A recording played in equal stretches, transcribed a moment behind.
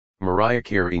Mariah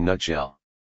Carey nutshell.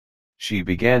 She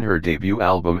began her debut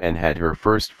album and had her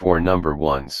first 4 number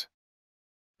ones.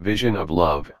 Vision of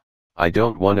Love, I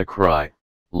Don't Wanna Cry,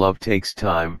 Love Takes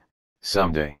Time,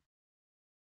 Someday.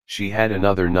 She had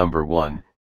another number 1,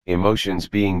 Emotions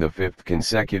being the 5th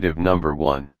consecutive number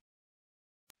 1.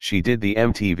 She did the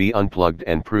MTV Unplugged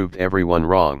and proved everyone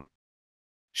wrong.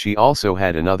 She also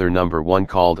had another number 1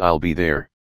 called I'll Be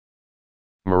There.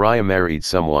 Mariah married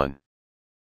someone.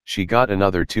 She got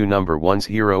another 2 number 1s,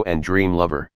 Hero and Dream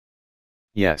Lover.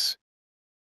 Yes.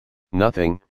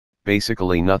 Nothing,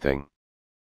 basically nothing.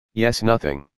 Yes,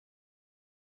 nothing.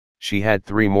 She had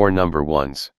 3 more number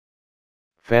 1s.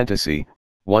 Fantasy,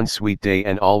 One Sweet Day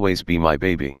and Always Be My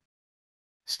Baby.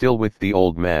 Still with the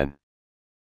old man.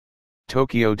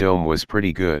 Tokyo Dome was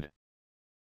pretty good.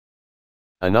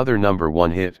 Another number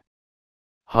 1 hit.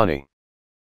 Honey.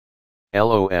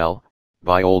 LOL,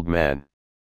 by Old Man.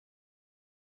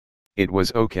 It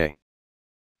was okay.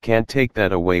 Can't Take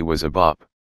That Away was a bop.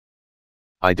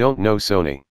 I don't know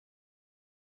Sony.